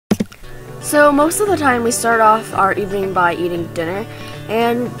So most of the time we start off our evening by eating dinner,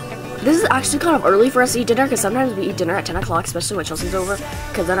 and this is actually kind of early for us to eat dinner because sometimes we eat dinner at 10 o'clock, especially when Chelsea's over,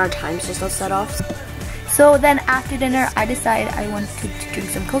 because then our time's just not set off. So then after dinner, I decided I wanted to drink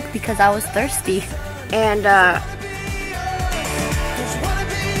some Coke because I was thirsty. And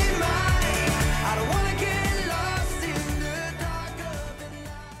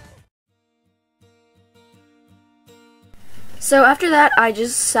so after that, I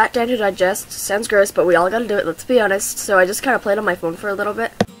just sat down to digest. Sounds gross, but we all gotta do it, let's be honest. So I just kind of played on my phone for a little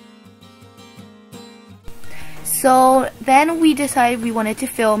bit. So then we decided we wanted to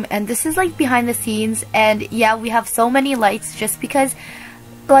film, and this is like behind the scenes, and yeah, we have so many lights just because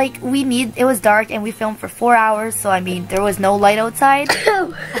like it was dark and we filmed for 4 hours, so I mean there was no light outside.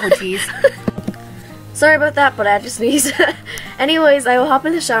 Oh jeez. Sorry about that, but I had to sneeze. Anyways, I will hop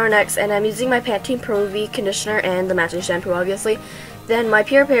in the shower next, and I'm using my Pantene Pro V conditioner and the matching shampoo, obviously. Then my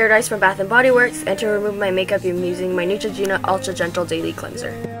Pure Paradise from Bath & Body Works, and to remove my makeup, I'm using my Neutrogena Ultra Gentle Daily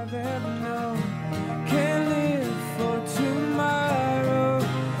Cleanser.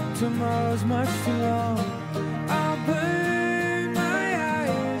 Tomorrow's much too long. I'll burn my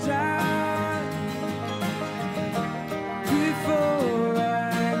eyes out before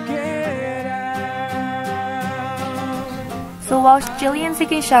I get out. So while Jillian's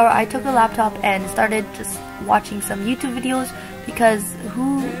taking a shower, I took the laptop and started just watching some YouTube videos because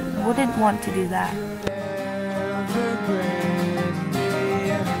who wouldn't want to do that?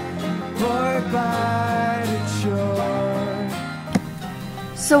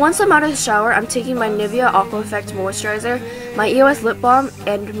 So once I'm out of the shower, I'm taking my Nivea Aqua Effect Moisturizer, my EOS Lip Balm,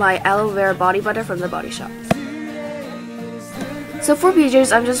 and my Aloe Vera Body Butter from The Body Shop. So for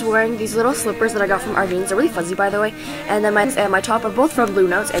PJs, I'm just wearing these little slippers that I got from Ardene's. They're really fuzzy, by the way. And then my top are both from Blue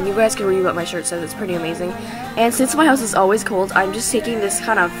Notes, and you guys can read what my shirt says. It's pretty amazing. And since my house is always cold, I'm just taking this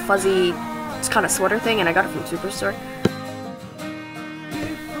kind of fuzzy kind of sweater thing, and I got it from Superstore.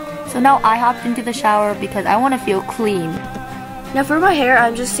 So now I hopped into the shower because I want to feel clean. Now for my hair,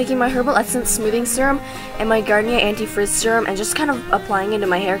 I'm just taking my Herbal Essence Smoothing Serum and my Garnier Anti-Frizz Serum and just kind of applying it into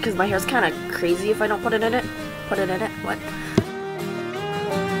my hair because my hair's kind of crazy if I don't put it in it. Put it in it? What?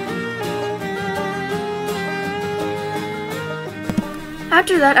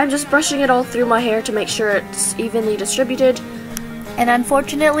 After that, I'm just brushing it all through my hair to make sure it's evenly distributed. And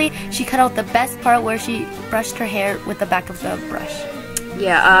unfortunately, she cut out the best part where she brushed her hair with the back of the brush.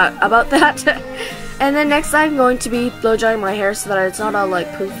 Yeah, about that. And then next I'm going to be blow drying my hair so that it's not all like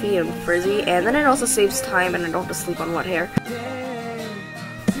poofy and frizzy, and then it also saves time and I don't have to sleep on wet hair.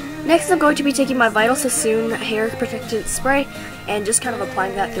 Next I'm going to be taking my Vital Sassoon hair protectant spray and just kind of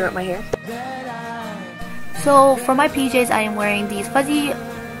applying that throughout my hair. So for my PJs, I am wearing these fuzzy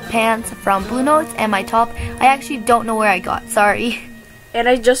pants from Blue Notes, and my top I actually don't know where I got, sorry. And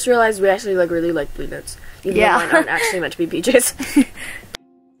I just realized we actually really like Blue Notes, even though mine aren't actually meant to be PJs.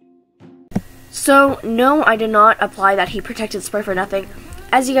 So, no, I did not apply that heat protectant spray for nothing.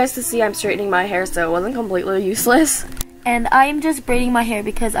 As you guys can see, I'm straightening my hair, so it wasn't completely useless. And I'm just braiding my hair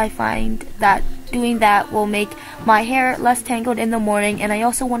because I find that doing that will make my hair less tangled in the morning, and I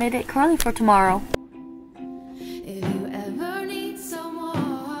also wanted it curly for tomorrow. If you ever need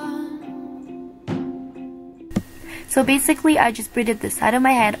someone. So basically, I just braided the side of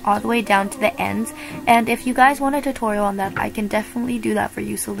my head all the way down to the ends, and if you guys want a tutorial on that, I can definitely do that for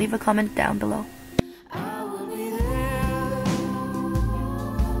you, so leave a comment down below.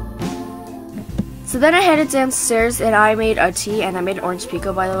 So then I headed downstairs and I made a tea, and I made orange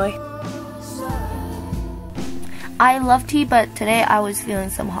pico, by the way. I love tea, but today I was feeling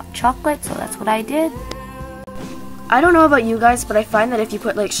some hot chocolate, so that's what I did. I don't know about you guys, but I find that if you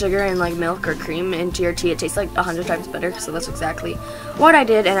put like sugar and like milk or cream into your tea, it tastes like 100 times better, so that's exactly what I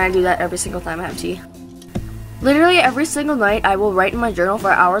did, and I do that every single time I have tea. Literally every single night I will write in my journal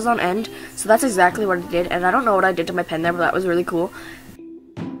for hours on end, so that's exactly what I did, and I don't know what I did to my pen there, but that was really cool.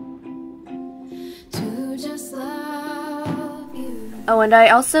 Oh, and I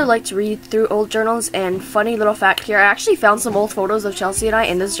also like to read through old journals, and funny little fact here, I actually found some old photos of Chelsea and I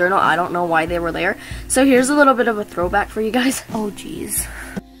in this journal. I don't know why they were there. So here's a little bit of a throwback for you guys. Oh jeez.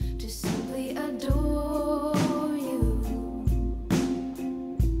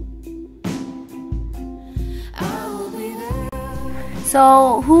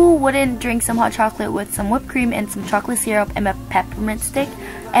 So who wouldn't drink some hot chocolate with some whipped cream and some chocolate syrup and a peppermint stick?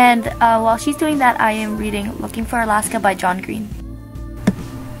 And while she's doing that, I am reading Looking for Alaska by John Green.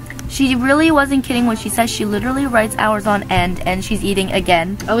 She really wasn't kidding when she says she literally writes hours on end and she's eating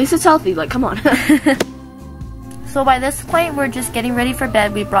again. At least it's healthy, like come on. So by this point, we're just getting ready for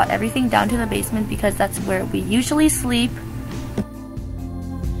bed. We brought everything down to the basement because that's where we usually sleep.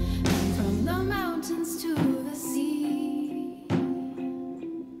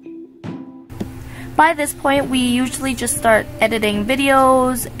 by this point, we usually just start editing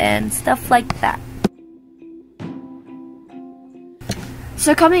videos and stuff like that.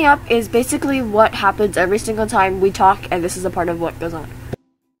 So coming up is basically what happens every single time we talk, and this is a part of what goes on.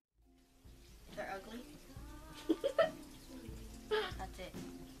 They're ugly. That's it.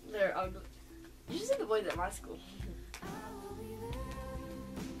 They're ugly. You should see the boys at my school.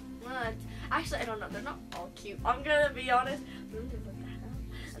 Actually, I don't know. They're not all cute. I'm gonna be honest.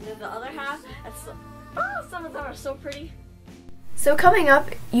 And then the other half, some of them are so pretty. So coming up,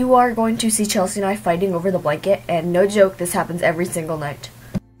 you are going to see Chelsea and I fighting over the blanket, and no joke, this happens every single night.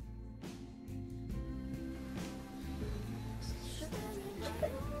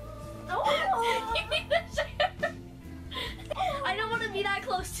 I don't want to be that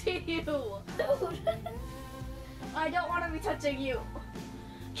close to you. I don't want to be touching you.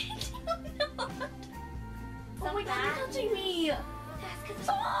 Oh my god, you're touching me!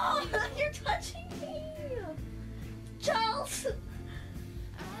 Oh, you're touching me! Charles!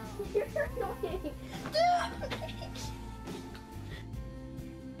 You're annoying. Dude!